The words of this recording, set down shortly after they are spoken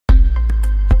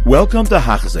Welcome to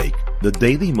Hachzik, the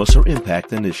Daily Musar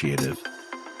Impact Initiative.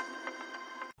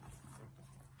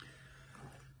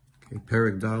 Okay,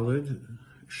 Perek Daled,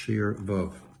 Shir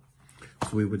Vav.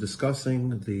 So we were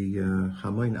discussing the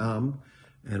Hamain Am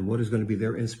and what is going to be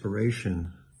their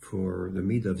inspiration for the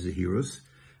Midah of Zehirus.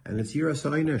 And it's Yiras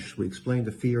Einish. We explained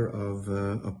the fear of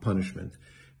punishment.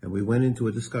 And we went into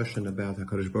a discussion about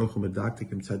HaKadosh Baruch Hu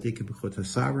Medaktikim Tzadikim B'chut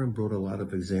HaSarim, brought a lot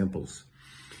of examples.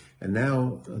 And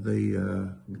now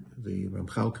the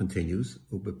Ramchal continues.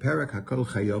 Ubeperek Hakol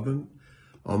Chayovim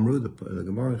Amru, the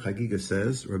Gemara in Chagiga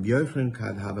says, Rabbi Yochanan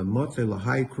kad have a mote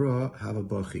lahai krua have a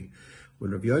bochi.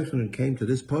 When Rabbi Yochanan came to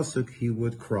this pasuk, he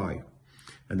would cry.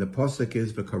 And the pasuk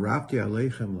is V'karabti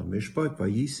aleichem lamishpat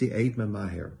vayisi eid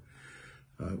memaher.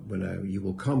 You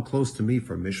will come close to me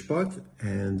for mishpat,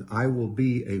 and I will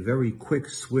be a very quick,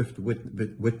 swift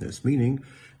witness, meaning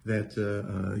that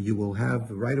you will have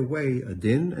right away a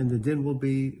din, and the din will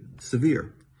be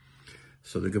severe.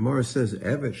 So the Gemara says,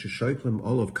 Eved sheshoiplim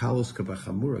olav kalos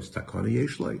kabachamuras takana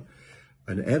yeshlai.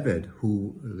 An Eved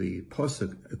who the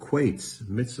pasuk equates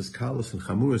mitzvahs kalos and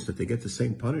chamuras, that they get the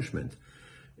same punishment.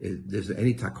 There's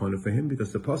any takana for him,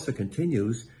 because the pasuk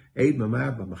continues, Eid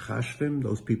mamar b'machashvim,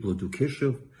 those people who do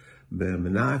kishuv,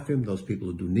 b'menafim, those people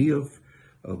who do niyuv,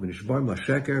 b'nishbar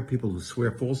l'sheker, people who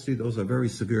swear falsely. Those are very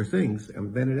severe things.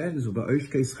 And then it ends with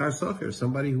ba'oshkei schar sacher,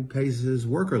 somebody who pays his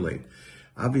worker late.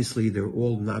 Obviously, they're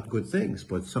all not good things,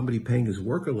 but somebody paying his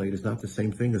worker late is not the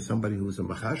same thing as somebody who is a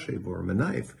machashev or a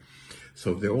menayif.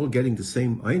 So if they're all getting the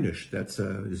same einish,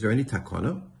 is there any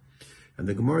takana? And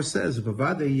the Gemara says,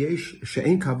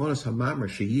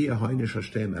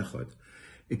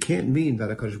 it can't mean that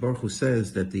HaKadosh Baruch Hu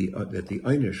says that the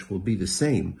einish will be the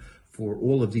same for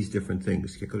all of these different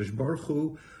things. HaKadosh Baruch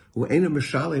Hu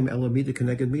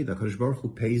HaKadosh Baruch Hu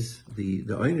pays the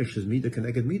einish is midah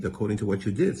keneged midah, according to what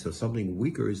you did. So something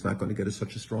weaker is not going to get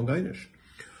such a strong einish.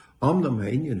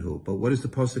 But what does the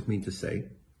pasuk mean to say?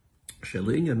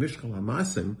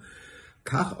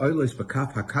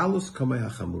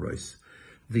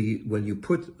 When you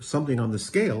put something on the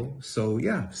scale, so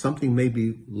yeah, something may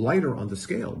be lighter on the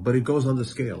scale, but it goes on the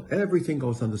scale. Everything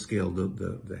goes on the scale.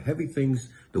 The heavy things,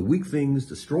 the weak things,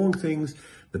 the strong things,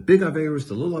 the big averos,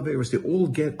 the little averos, they all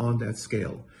get on that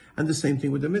scale. And the same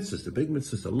thing with the mitzvahs, the big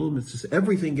mitzvahs, the little mitzvahs,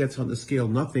 everything gets on the scale,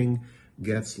 nothing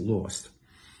gets lost.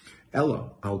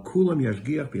 Ella, al kulam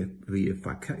yashgiach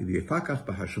v'yefakach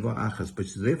b'hashva achas, but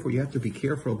therefore you have to be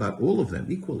careful about all of them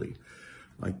equally.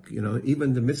 Like,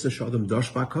 even the mitzvah shadam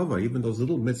dash ba'kava, even those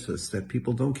little mitzvahs that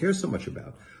people don't care so much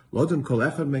about. Lodem kol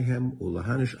echad mehem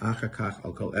ulahanish achakach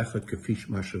al kol echad kafish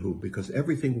mashahu, because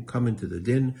everything will come into the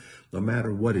din, no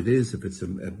matter what it is, if it's a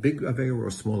big avera or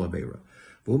a small avera.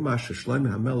 V'umash shleim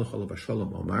hamelech olav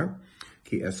hashalom omar,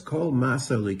 ki es kol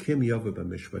masa likim yaveh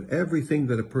b'mishpat. Everything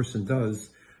that a person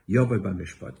does, yaveh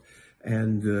b'mishpat.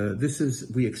 And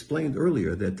we explained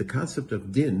earlier that the concept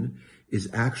of din is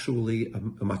actually a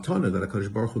matana that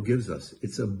HaKadosh Baruch Hu gives us.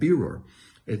 It's a birur.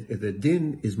 The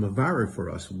din is mavarer for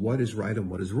us, what is right and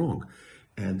what is wrong.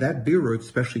 And that birur,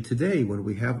 especially today, when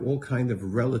we have all kind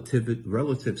of relative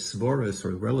svaras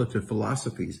or relative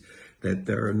philosophies, that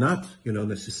they're not,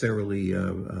 necessarily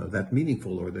that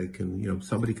meaningful, or they can,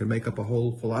 somebody can make up a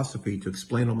whole philosophy to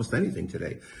explain almost anything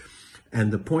today.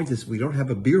 And the point is, we don't have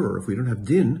a birur. If we don't have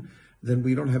din, then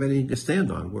we don't have anything to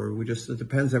stand on, where it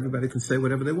depends, everybody can say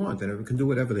whatever they want, and everyone can do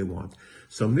whatever they want.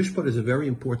 So mishpat is a very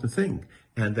important thing,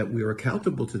 and that we are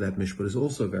accountable to that mishpat is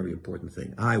also a very important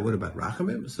thing. What about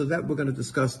rachamim? So that we're going to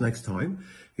discuss next time.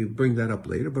 He'll bring that up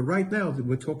later, but right now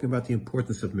we're talking about the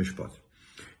importance of mishpat.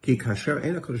 Ki kasher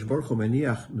ein HaKadosh Baruch Hu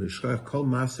meniach l'shchach kol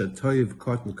ma'aseh toiv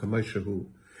koten k'moshehu.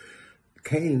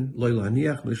 Kain lo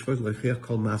laniach l'shchach l'chiach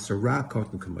kol ma'aseh ra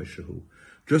koten k'moshehu.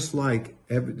 Just like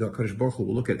the HaKadosh Baruch Hu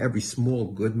will look at every small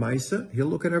good ma'aseh, he'll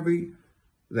look at every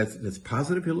that's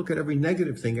positive, he'll look at every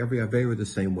negative thing, every avera the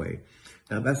same way.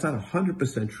 Now that's not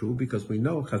 100% true, because we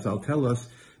know Chazal tell us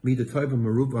midah tova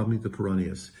meruva midah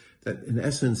peronius, that in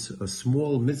essence a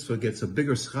small mitzvah gets a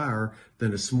bigger schar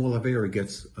than a small avera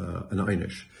gets an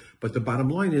einish. But the bottom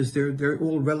line is they're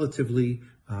all relatively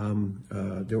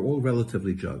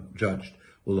judged.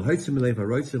 Not that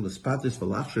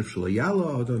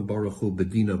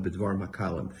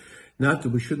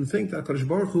we shouldn't think that HaKadosh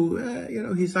Baruch Hu,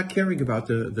 he's not caring about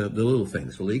the little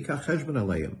things. And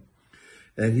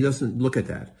he doesn't look at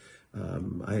that.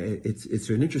 It's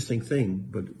an interesting thing,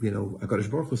 but HaKadosh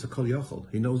Baruch Hu is a kol yachol.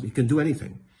 He knows he can do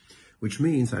anything. Which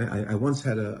means, I once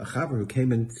had a chaver who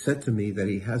came and said to me that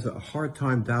he has a hard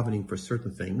time davening for certain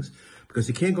things, because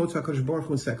he can't go to HaKadosh Baruch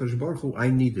Hu and say, HaKadosh Baruch Hu,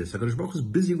 I need this. HaKadosh Baruch Hu is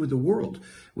busy with the world,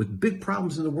 with big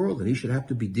problems in the world, and he should have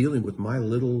to be dealing with my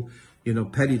little,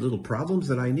 petty little problems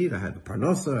that I need. I had a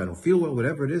parnasa, I don't feel well,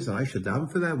 whatever it is, and I should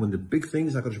daven for that when the big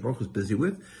things HaKadosh Baruch Hu is busy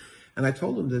with. And I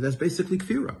told him that that's basically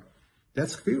kfira.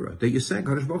 That's kfira. That you're saying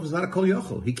HaKadosh Baruch Hu is not a kol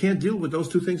yachol. He can't deal with those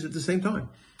two things at the same time.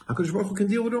 HaKadosh Baruch Hu can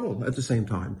deal with it all at the same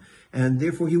time. And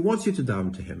therefore he wants you to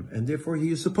daven to him. And therefore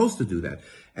he is supposed to do that.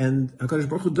 And HaKadosh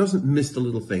Baruch Hu doesn't miss the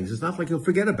little things. It's not like he'll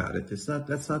forget about it. That's not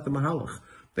the mahalach,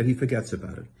 that he forgets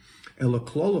about it.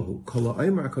 Anybody who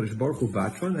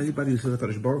says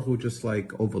HaKadosh Baruch Hu just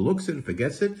like overlooks it,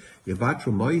 forgets it,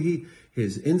 Yavatru Moihi,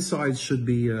 his insides should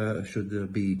be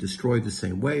destroyed the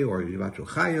same way, or Yavatru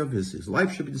Chayav, his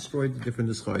life should be destroyed, different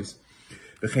disguise.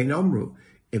 V'chein amru,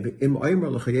 im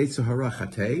oimer l'chayetz hara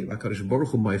chatei, HaKadosh Baruch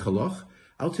Hu meichaloch,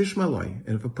 al tishmalai.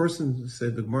 And if a person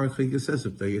said, the Gemara says,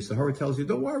 if the Yesharim tells you,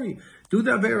 don't worry, do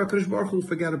that very, HaKadosh Baruch Hu will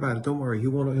forget about it, don't worry,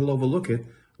 he'll overlook it,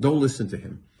 don't listen to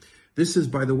him. This is,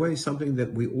 by the way, something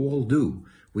that we all do.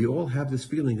 We all have this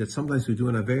feeling that sometimes we do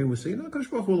an Averim and we say, HaKadosh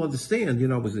Baruch Hu will understand,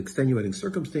 I was extenuating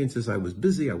circumstances, I was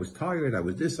busy, I was tired, I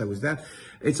was this, I was that.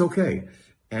 It's okay.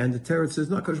 And the Torah says,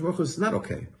 no, HaKadosh Baruch Hu is not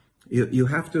okay. You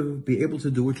have to be able to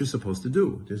do what you're supposed to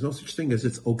do. There's no such thing as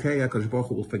it's okay, HaKadosh Baruch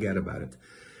Hu will forget about it.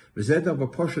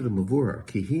 HaKadosh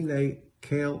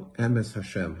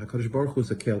Baruch Hu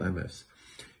is a kel emes.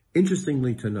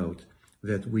 Interestingly to note,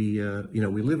 that we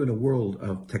live in a world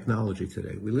of technology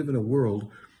today. We live in a world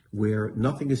where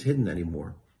nothing is hidden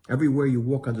anymore. Everywhere you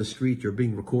walk on the street, you're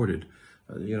being recorded.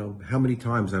 How many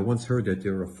times I once heard that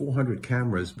there are 400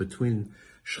 cameras between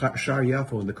Shar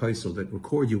Yafo and the Kaisel that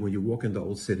record you when you walk in the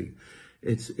old city.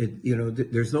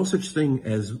 There's no such thing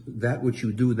as that which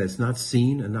you do that's not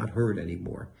seen and not heard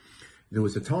anymore. There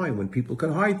was a time when people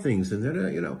could hide things, and then,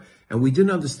 and we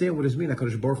didn't understand what it means.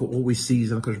 HaKadosh Baruch Hu always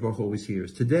sees and HaKadosh Baruch Hu always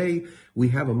hears. Today, we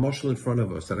have a mashal in front of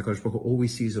us that HaKadosh Baruch Hu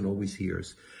always sees and always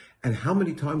hears. And how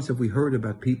many times have we heard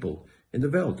about people in the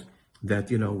Welt that,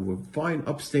 were fine,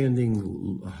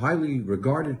 upstanding, highly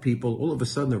regarded people, all of a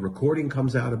sudden a recording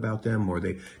comes out about them, or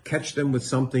they catch them with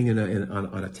something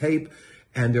on a tape,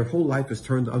 and their whole life is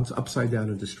turned upside down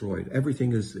and destroyed.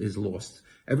 Everything is lost.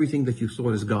 Everything that you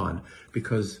thought is gone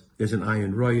because there's an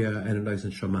ayin roya and an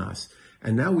ayin shamas.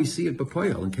 And now we see it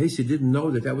b'poyel. In case you didn't know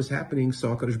that was happening,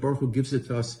 so HaKadosh Baruch Hu gives it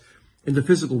to us in the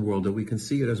physical world that we can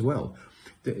see it as well.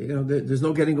 There's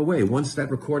no getting away. Once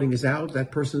that recording is out, that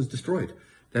person is destroyed.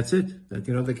 That's it.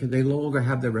 They no longer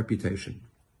have their reputation.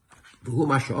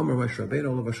 HaKadosh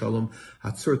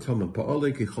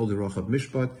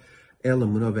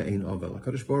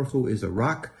Baruch Hu is a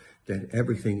rock that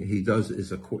everything he does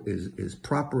is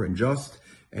proper and just,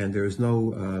 and there is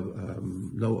no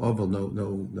oval,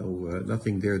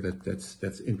 nothing there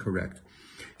that's incorrect.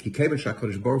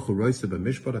 HaKadosh Baruch Hu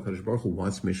HaKadosh Baruch Hu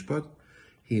wants mishpat.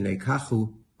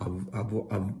 Hinekachu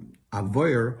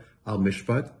avoyer al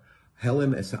mishpat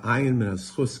helem es ayin min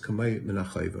aschus kamei min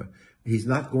achayva. He's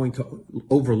not going to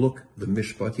overlook the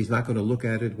mishpat. He's not going to look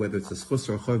at it, whether it's a schus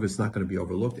or a chayv, it's not going to be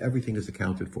overlooked. Everything is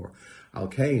accounted for. Al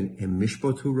kain in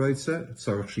mishpat hu roitze,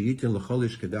 tzarech sheyitin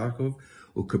l'cholish kedarkov,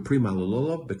 ukaprim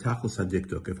alalolov, betachlis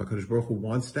hadiktuk. If HaKadosh Baruch Hu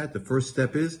wants that, the first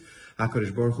step is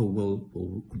HaKadosh Baruch Hu will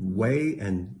weigh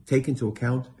and take into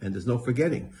account, and there's no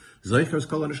forgetting. Zeichers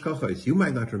kol hanishkachos. You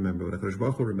might not remember, but HaKadosh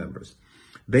Baruch Hu remembers.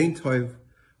 Bein toiv,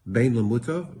 Bein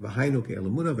lemutav, v'hainu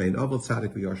ke'elamuna, vein aval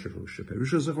tzadik v'yasharu.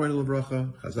 Sheperusha zechron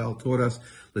levracha, Chazal taught us,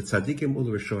 l'tzadikim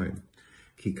u'l'rishoyim.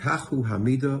 Ki kachu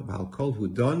hamida, v'al kol hu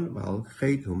don, v'al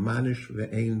chet hu manish,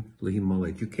 ve'ein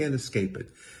lehimalet. You can't escape it.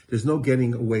 There's no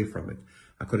getting away from it.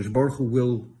 HaKadosh Baruch Hu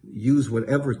will use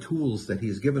whatever tools that He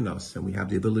has given us, and we have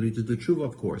the ability to do tshuva,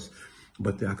 of course,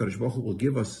 but the HaKadosh Baruch Hu will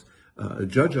give us,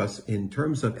 judge us in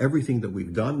terms of everything that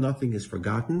we've done. Nothing is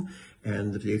forgotten.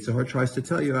 And if the Yitzhahar tries to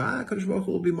tell you, HaKadosh Baruch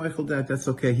Hu will be Michael that's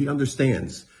okay. He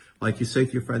understands. Like you say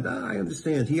to your friend, I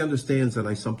understand. He understands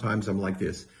that sometimes I'm like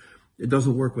this. It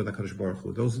doesn't work with HaKadosh Baruch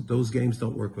Hu. Those games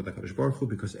don't work with HaKadosh Baruch Hu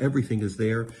because everything is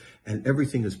there and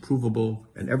everything is provable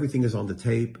and everything is on the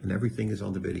tape and everything is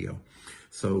on the video.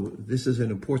 So this is an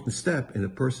important step in a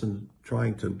person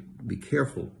trying to be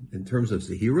careful in terms of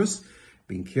Zahirus,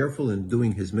 being careful in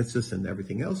doing his mitzvahs and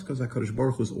everything else, because HaKadosh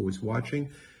Baruch Hu is always watching.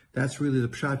 That's really the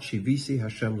pshat, Shivisi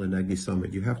Hashem Lenagdi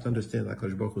Summit. You have to understand that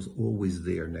HaKadosh Baruch Hu is always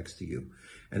there next to you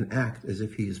and act as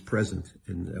if He is present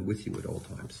with you at all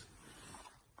times.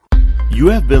 You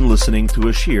have been listening to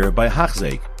a shir by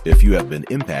Hachzeik. If you have been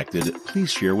impacted, please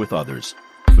share with others.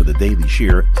 For the daily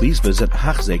shir, please visit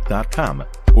Hachzeik.com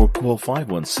or call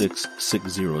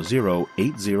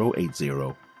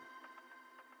 516-600-8080.